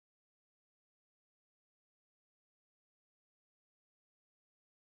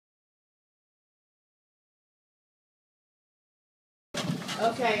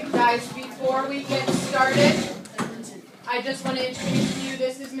Okay, guys, before we get started, I just want to introduce to you,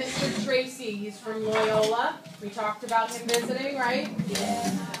 this is Mr. Tracy. He's from Loyola. We talked about him visiting, right?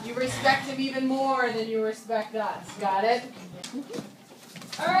 Yeah. You respect him even more than you respect us. Got it?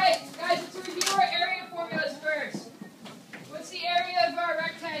 All right, guys, let's review our area formulas first. What's the area of our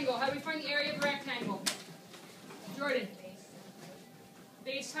rectangle? How do we find the area of a rectangle? Jordan?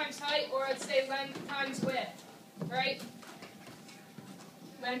 Base times height, or let's say length times width, right?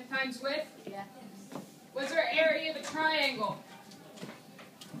 Length times width? Yeah. What's our area of a triangle?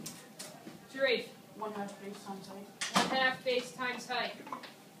 Sharif? 1/2 base times height. 1/2 base times height.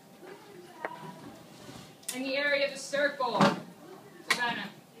 And the area of a circle? Savannah?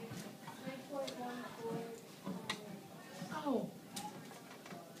 Oh.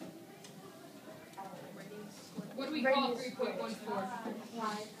 What do we call 3.14?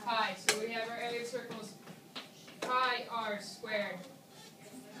 Pi. So we have our area of circles pi r squared.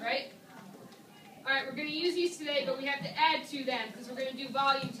 Right? Alright, we're going to use these today, but we have to add to them because we're going to do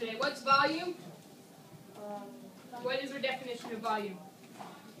volume today. What's volume? What is our definition of volume?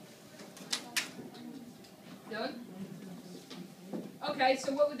 Done? Okay,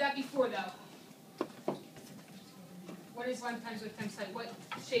 so what would that be for, though? What is length times width times height? What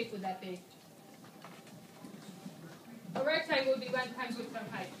shape would that be? A rectangle would be length times width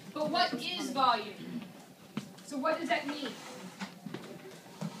times height. But what is volume? So what does that mean?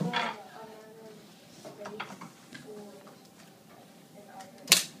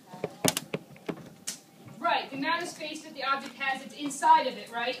 Right, the amount of space that the object has that's inside of it,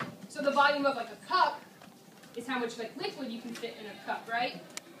 right? So the volume of like a cup is how much like liquid you can fit in a cup, right?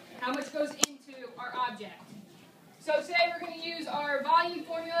 How much goes into our object. So today we're going to use our volume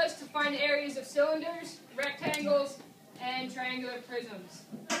formulas to find areas of cylinders, rectangles, and triangular prisms.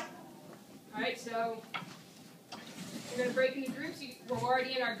 Alright, so we're going to break into groups. We're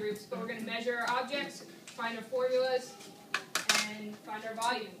already in our groups, but we're going to measure our objects, find our formulas, and find our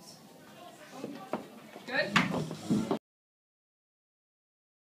volumes. Good?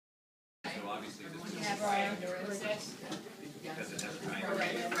 So obviously this is This. because it has a triangle.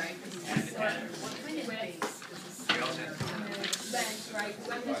 Length, right?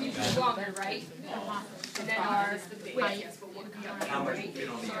 Length is usually longer, right? And then our width. How much will fit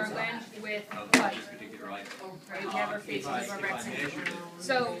on the So our inside length, width, of height. this particular item? Right? We have our faces of our rectangle.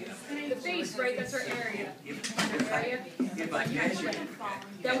 So the face, right? That's our area. Our area. If I measure it,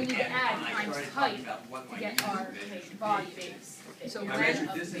 Then we need to add times height to get our volume. So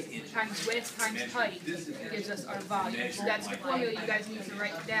length times width times height gives us our volume. So that's the formula you guys need to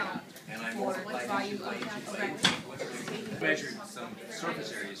write down for the volume of a rectangle. measured some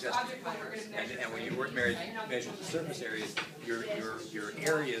surface areas yesterday, and when you measured the surface areas, your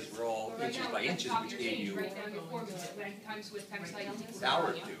areas were all inches by inches, which gave you Write down your formula. Length times width times height.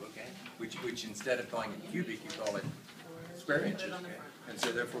 power to, okay? Which instead of calling it cubic, you call it square inches, okay? And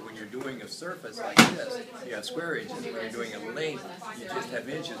so therefore, when you're doing a surface like this, you have square inches. When you're doing a length, you just have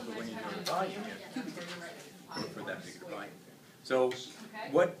inches, but when you're doing a volume, you have cubic inches for that particular volume. So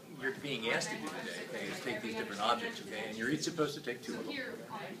what you're being asked to do today, okay, is take these different objects, okay, and you're each supposed to take two of them,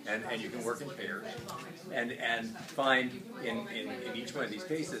 and you can work in pairs, and find in each one of these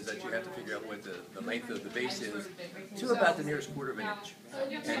cases that you have to figure out what the length of the base is to about the nearest quarter of an inch,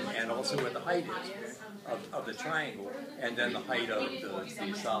 and also what the height is, okay, of the triangle, and then the height of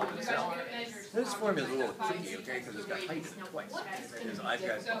the solid itself. This formula is a little tricky, okay, because it's got height in it twice. Because I've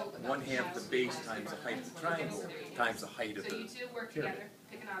got 1/2 the base times the height of the triangle times the height of the pyramid.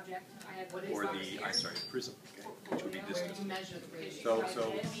 Pick an object. Or the prism, okay, which would be distance. So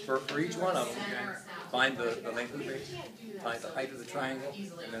for each one of them, okay, find the length of the base, find the height of the triangle,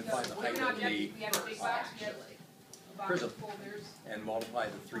 and then find the height of the prism, and multiply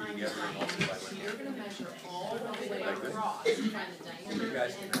the three together and multiply by 1. You're going to measure all the way across to find the diameter. You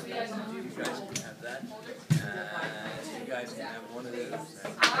guys can have that. You guys can have one of those. You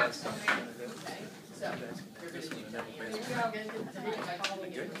guys can have one of those. So, you're going to do that.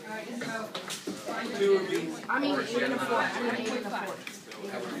 Two of you. I'm even a 4. I'm an 8 and a 4.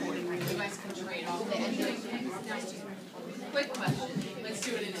 You guys can trade off. Quick question. Let's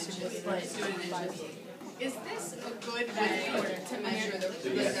do it in inches. Is this a good way to measure the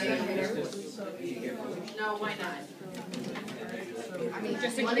diameter? No, why not? I mean,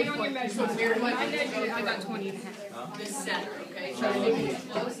 just agree on your measurements. I got 20 and a half. The center, okay? Try to make it as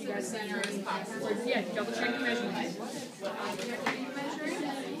close to the center as possible. Yeah, double check your measurements.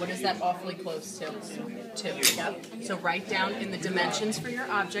 What is that awfully close to? 2. Yep. So write down in the dimensions for your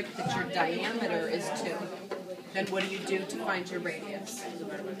object that your diameter is 2. Then what do you do to find your radius?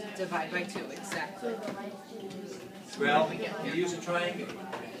 Divide by 2, exactly. Well, you use a triangle.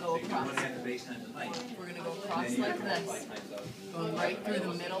 Go across. 1/2 the base times the height. We're going to go across like this, going right through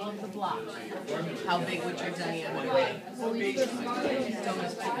the middle of the block. How big would your diameter be? Don't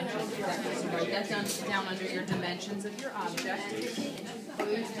misplace inches, exactly. So write that down under your dimensions of your object.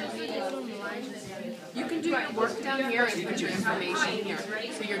 You can do your work down here and put your information here.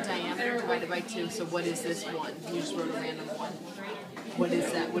 So your diameter divided by 2. So what is this one? You just wrote a random 1. What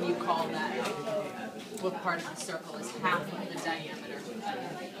is that? What do you call that? What part of the circle is half of the diameter?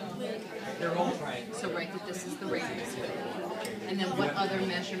 They're all triangles. So write that this is the radius. And then what other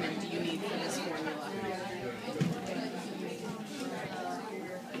measurement do you need for this formula?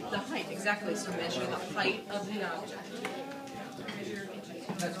 The height, exactly. So measure the height of the object.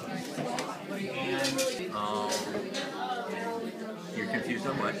 You're confused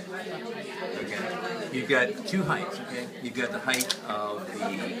on what? Okay. You've got two heights, okay? You've got the height of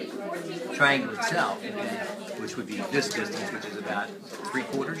the triangle itself, okay? Which would be this distance, which is about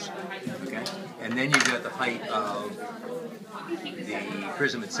 3/4, okay? And then you've got the height of the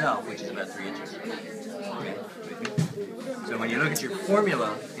prism itself, which is about 3 inches. Okay? So when you look at your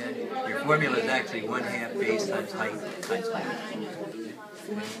formula, okay, your formula is actually 1/2 base times height times height.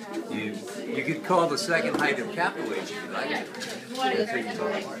 You could call the second height of capital H if you like. That's how you call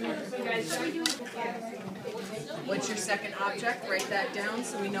it. What's your second object? Write that down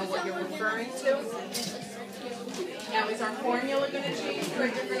so we know what you're referring to. Now, is our formula going to change for a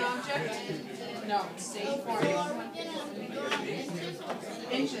different object? No, same formula.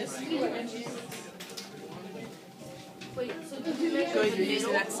 Inches. Good, you're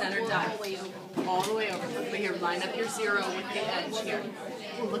using that center dot. All the way over. But here, line up your 0 with the edge here.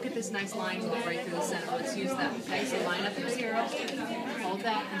 Oh, look at this nice line right through the center. Let's use that. Okay, so line up your 0. Hold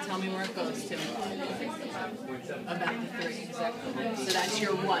that and tell me where it goes to. About the 3, exactly. So that's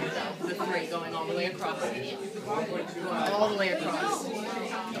your 1, though. The 3 going all the way across. Going all the way across.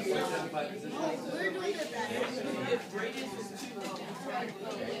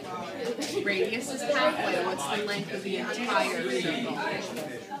 Radius is halfway. What's the length of the entire circle?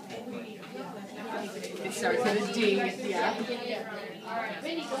 It starts with a D. Yeah.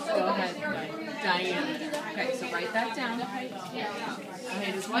 Go ahead. Diameter. Okay, so write that down. Height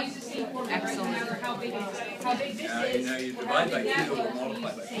is what? Excellent. How big this Now you divide by 2 or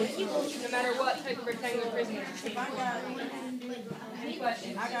multiply by 2. no matter what type of rectangular prism it's the same. Any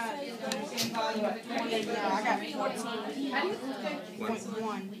questions? I got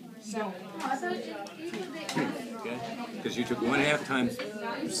 14.1. So, Okay? Because you took 1/2 times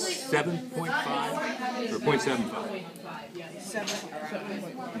 7.5 or 0.75. 7.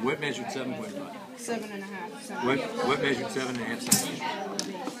 What measured 7.5? 7.5. What measured 7.5 centimeters?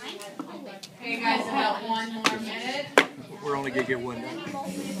 Hey guys, about 1 more minute. We're only going to get one done.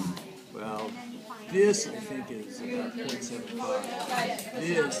 Well, this I think is about 0.75.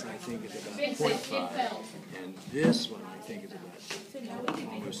 This I think is about 0.5. And this one I think is about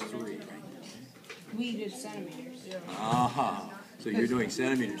almost 3, right? We did centimeters. Aha. So you're doing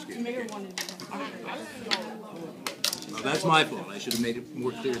centimeters cubed. Bigger Okay. one is. Well, that's my fault. I should have made it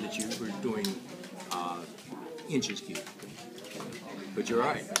more clear that you were doing inches cubed. But you're all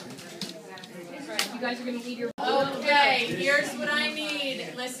right. You guys are going to leave your... Okay, here's what I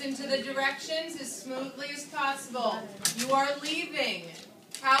need. Listen to the directions as smoothly as possible. You are leaving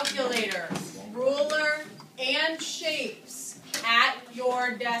calculator, ruler, and shapes at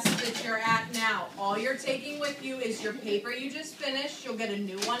your desk that you're at now. All you're taking with you is your paper you just finished. You'll get a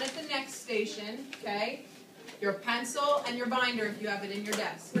new one at the next station, okay? Your pencil and your binder if you have it in your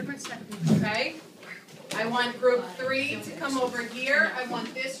desk. Okay? I want group 3 to come over here. I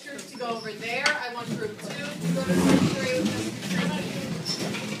want this group to go over there. I want group 2 to go to group 3.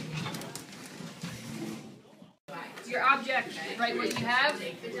 Your object, write what you have,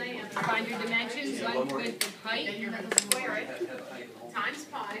 find your dimensions, length, width, and height. Then you're going to square it times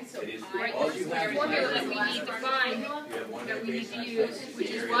pi. So pi. Write the formula that we need to find, that we need to use,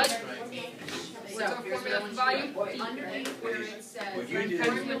 which is what? So here's what I want you to do. Underneath where it says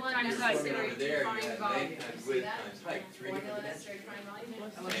formula necessary to find volume. See that? Formula necessary to find volume.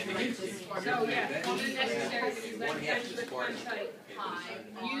 I want you to write this formula. So yeah, formula necessary, which is length times width times height.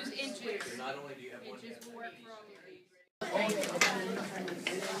 Pi. Use inches. Not only do you have one Inches will work from... Oh,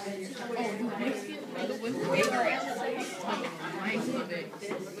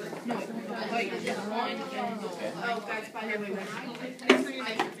 guys, by the way,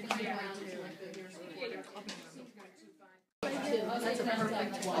 That's a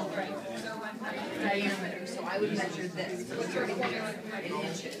perfect 12 diameter. So I would measure this in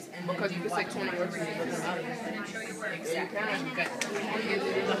inches. And Because you could say 20 words and you exactly. Good.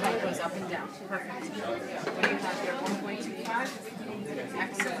 The height goes up and down. Perfect. What do you have here? 1.25?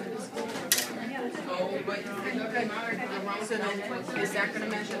 Excellent. So then, is that going to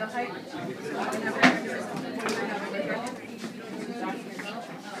measure the height?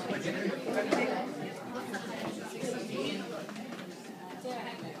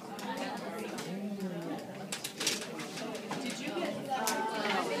 Did you get,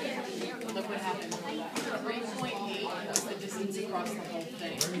 look what happened. 3.8 was the distance across the whole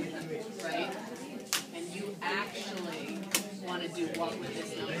thing, right? And you actually want to do what with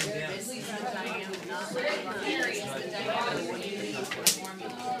this number? This is the diameter, not the area, it's the diameter. What do you use for the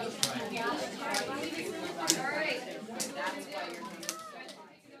formula? Alright. That's why you're doing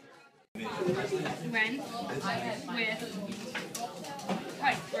When? With height,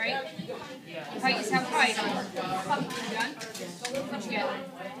 right? Height is how height. Done? What'd you get?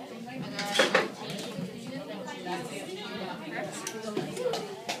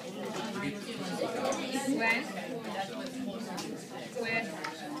 When?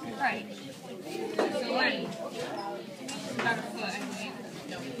 With height. So when? About a foot, I believe.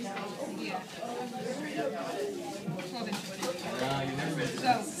 Yeah. 12 inches.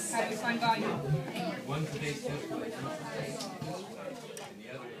 So, how do we find volume? One's the base test.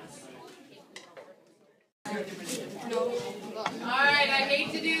 Alright, I hate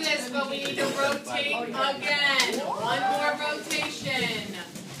to do this, but we need to rotate again. One more rotation.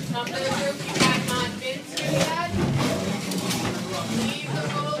 Some of the group you have not been to yet. Leave the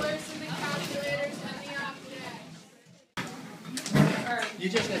rollers and the calculators and the object. You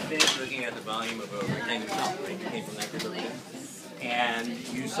just got finished looking at the volume of a rectangular top, right? You came from that group over there. And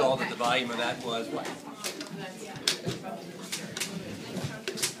you saw that the volume of that was what?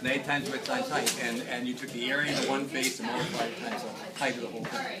 8 times width times height. And you took the area of the one face and multiplied it times the height of the whole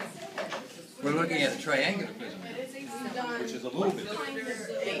thing. We're looking at a triangular prism, which is a little bit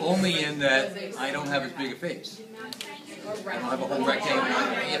different. Only in that I don't have as big a face. I don't have a whole rectangle, I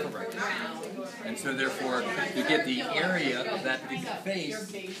have half a rectangle. And so therefore, to get the area of that particular face,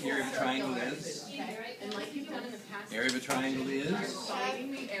 the area of a triangle is? Area of a triangle is?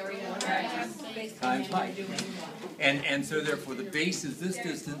 Times height. And so therefore, the base is this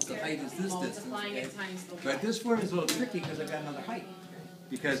distance, the height is this distance. But this form is a little tricky because I've got another height.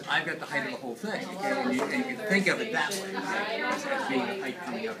 Because I've got the height of the whole thing, and you can think of it that way, as being the height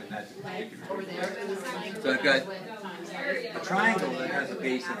coming up in that particular area. So I've got a triangle that has a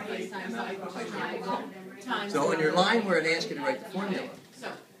base and a height, and a height of the whole thing. So in your line where it asks you to write the formula,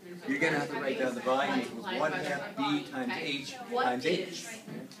 you're going to have to write down the volume equals 1/2 B times H times H.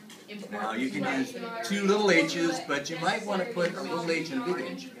 Now you can use two little h's, but you might want to put a little h and a big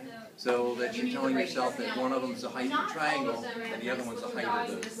H. So that you're telling yourself that one of them is the height of the triangle and the other one's the height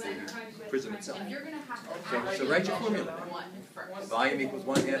of the prism itself. So write your formula. The volume equals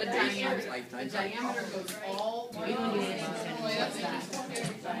 1/2 base times height times height. Diameter goes all the way on.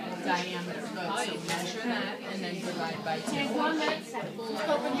 Diameter goes, so measure that and then divide by 2.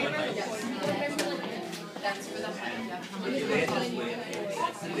 That's for the height. That's how much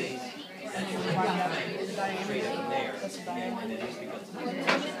That's the base. And you straight from there. And it is because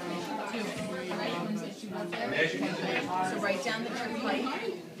So write down the true height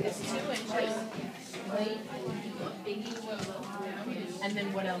is 2 inches. And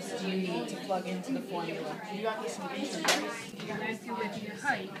then what else do you need to plug into the formula? You got this one. Your length, your width, and your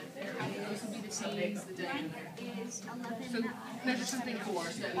height. This will be the same. So measure something for.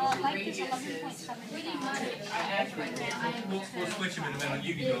 We'll switch them in a minute.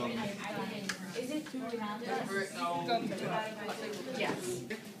 You can go. Yes.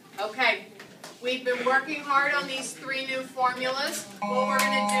 Okay. We've been working hard on these 3 new formulas. What we're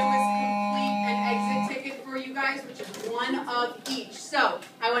going to do is complete an exit ticket for you guys, which is one of each. So,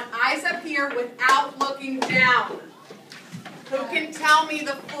 I want eyes up here without looking down. Who can tell me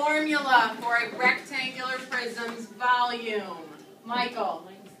the formula for a rectangular prism's volume? Michael.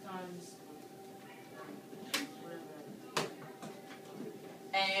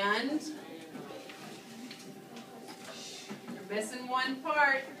 And? You're missing one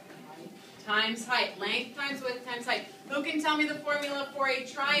part. Times height. Length times width times height. Who can tell me the formula for a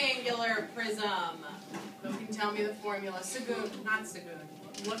triangular prism? Who can tell me the formula? Sagoon. Not Sagoon.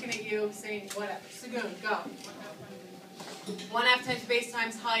 I'm looking at you saying whatever. Sagoon, go. 1/2 times base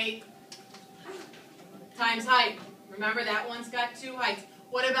times height. Times height. Remember that one's got 2 heights.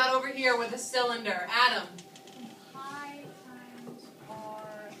 What about over here with a cylinder? Adam. Pi times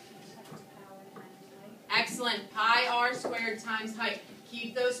r Excellent. Pi r squared times height.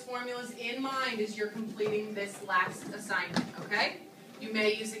 Keep those formulas in mind as you're completing this last assignment, okay? You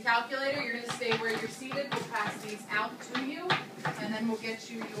may use a calculator. You're going to stay where you're seated. We'll pass these out to you, and then we'll get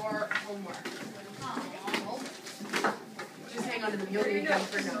you your homework. Just hang on to them. You'll need them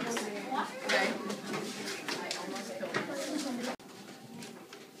for notes. Okay? I almost killed it.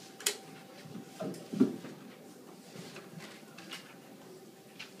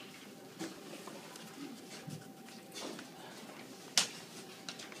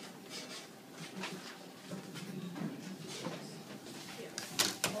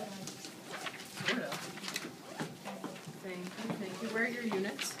 Thank you. Where are your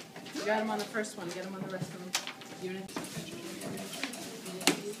units? You got them on the first one. Get them on the rest of them. Units.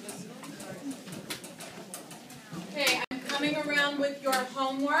 Okay, I'm coming around with your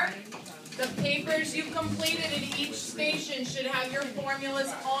homework. The papers you completed at each station should have your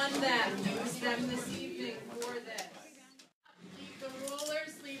formulas on them. Use them this evening for this. Leave the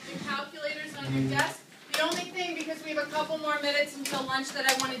rulers, leave the calculators on your desk. The only thing, because we have a couple more minutes until lunch, that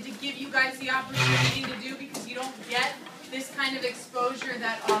I wanted to give you guys the opportunity to do, because you don't get this kind of exposure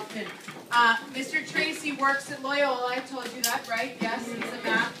that often. Mr. Tracy works at Loyola. I told you that, right? Yes, he's a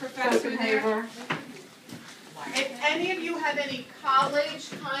math professor there. If any of you have any college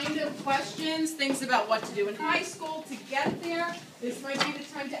kind of questions, things about what to do in high school to get there, this might be the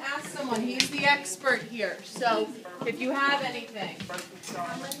time to ask someone. He's the expert here. So if you have anything.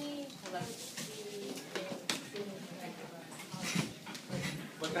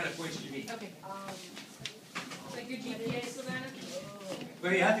 What kind of points do you need? Okay. Like your GPA, Savannah?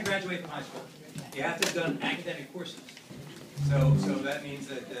 Well, you have to graduate from high school. You have to have done academic courses. So that means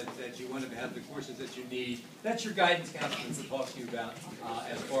that you want to have the courses that you need. That's your guidance counselor will talk to you about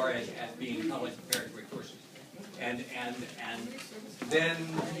as far as being college preparatory courses. And then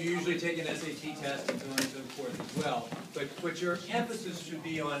you usually take an SAT test and so on and so forth as well. But your emphasis should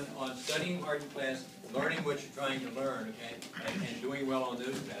be on studying hard in class, learning what you're trying to learn, okay, and doing well on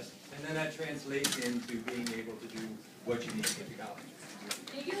those tests. And then that translates into being able to do what you need to get to college.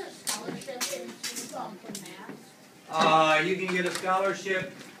 Do you get a scholarship for math? You can get a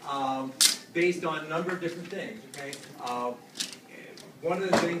scholarship based on a number of different things, okay? One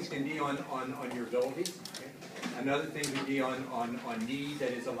of the things can be on your abilities. Okay? Another thing would be on need.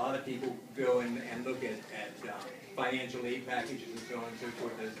 That is, a lot of people go and look at financial aid packages and so on and so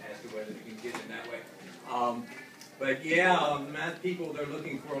forth as to whether you can get in that way. But yeah, math people, they're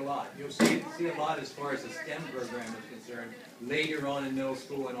looking for a lot. You'll see a lot as far as the STEM program is concerned later on in middle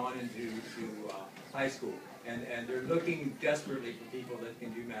school and on into high school. And they're looking desperately for people that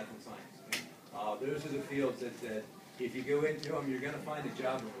can do math and science. Okay? Those are the fields that if you go into them, you're going to find a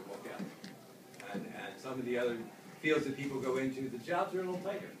job when you walk out. And some of the other fields that people go into, the jobs are a little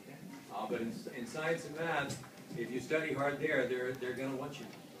tighter. Okay? But in science and math, if you study hard there, they're going to want you.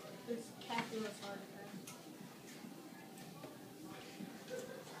 Is calculus hard to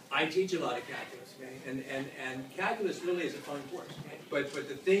I teach a lot of calculus, okay? And calculus really is a fun course. Okay? But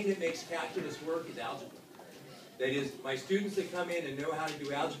the thing that makes calculus work is algebra. That is, my students that come in and know how to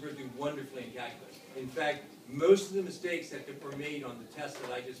do algebra do wonderfully in calculus. In fact, most of the mistakes that were made on the test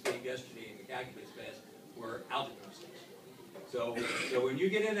that I just gave yesterday in the calculus class were algebra mistakes. So when you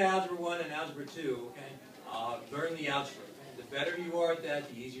get into Algebra 1 and Algebra 2, okay, learn the algebra. The better you are at that,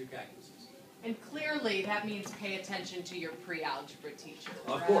 the easier calculus is. And clearly, that means pay attention to your pre-algebra teacher,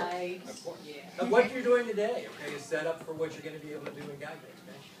 Of course, right? of course. Yeah. And what you're doing today, okay, is set up for what you're going to be able to do in calculus.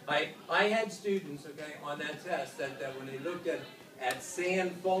 Okay? I had students, okay, on that test that when they looked at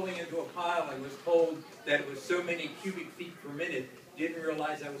sand falling into a pile and was told that it was so many cubic feet per minute, didn't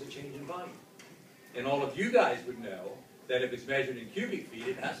realize that was a change in volume. And all of you guys would know that if it's measured in cubic feet,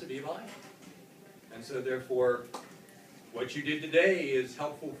 it has to be a volume. And so therefore, what you did today is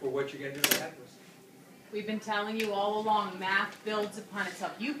helpful for what you're going to do in calculus. We've been telling you all along, math builds upon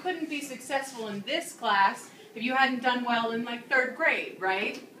itself. You couldn't be successful in this class if you hadn't done well in like 3rd grade,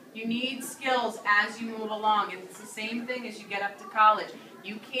 right? You need skills as you move along, and it's the same thing as you get up to college.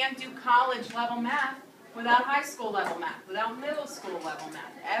 You can't do college level math without high school level math, without middle school level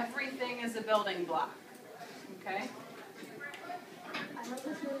math. Everything is a building block, okay? I know this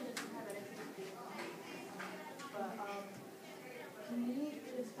really doesn't have anything to do with it, but can you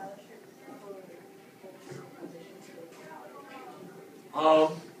get a scholarship for positions to go to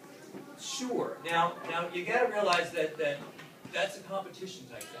college? Sure. Now you got to realize that that's a competition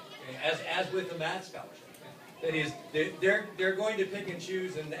type thing. Okay? As with a math scholarship. Okay? That is, they're going to pick and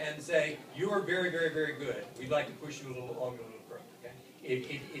choose and say, you are very, very, very good. We'd like to push you a little along a little further. Okay?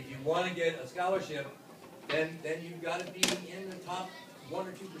 If you want to get a scholarship, then you've got to be in the top 1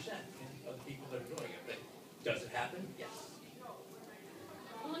 or 2% of the people that are doing it. But does it happen? Yes.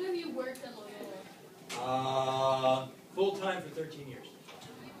 How long have you worked at Loyola? full-time for 13 years.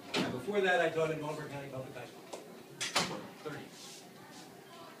 And before that, I taught in Mulberry County Public High School. 30.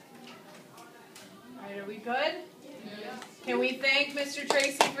 All right, are we good? Can we thank Mr.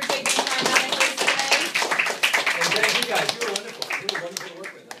 Tracy for taking time out of his day? And thank you guys. You were wonderful. You were wonderful to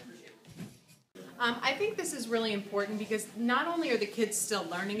work with. I appreciate it. I think this is really important because not only are the kids still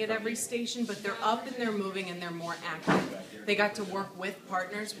learning at every station, but they're up and they're moving and they're more active. They got to work with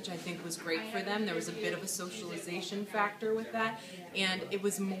partners, which I think was great for them. There was a bit of a socialization factor with that, and it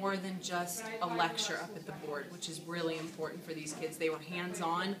was more than just a lecture up at the board, which is really important for these kids. They were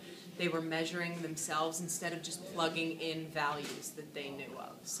hands-on. They were measuring themselves instead of just plugging in values that they knew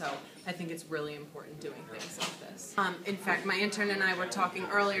of. So I think it's really important doing things like this. In fact, my intern and I were talking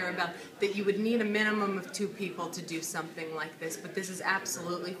earlier about that you would need a minimum of 2 people to do something like this, but this is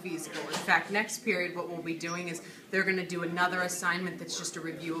absolutely feasible. In fact, next period what we'll be doing is they're going to do another assignment that's just a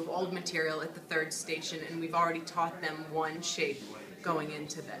review of old material at the 3rd station, and we've already taught them one shape going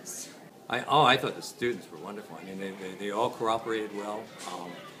into this. I thought the students were wonderful. I mean, they all cooperated well.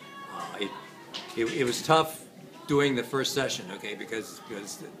 It was tough doing the first session, okay, because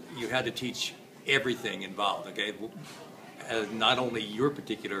you had to teach everything involved, okay, not only your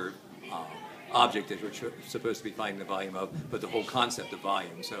particular object that we're supposed to be finding the volume of, but the whole concept of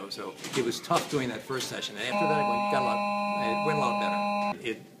volume. So it was tough doing that first session, and after that it went a lot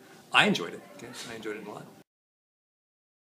better. I enjoyed it. Okay, I enjoyed it a lot.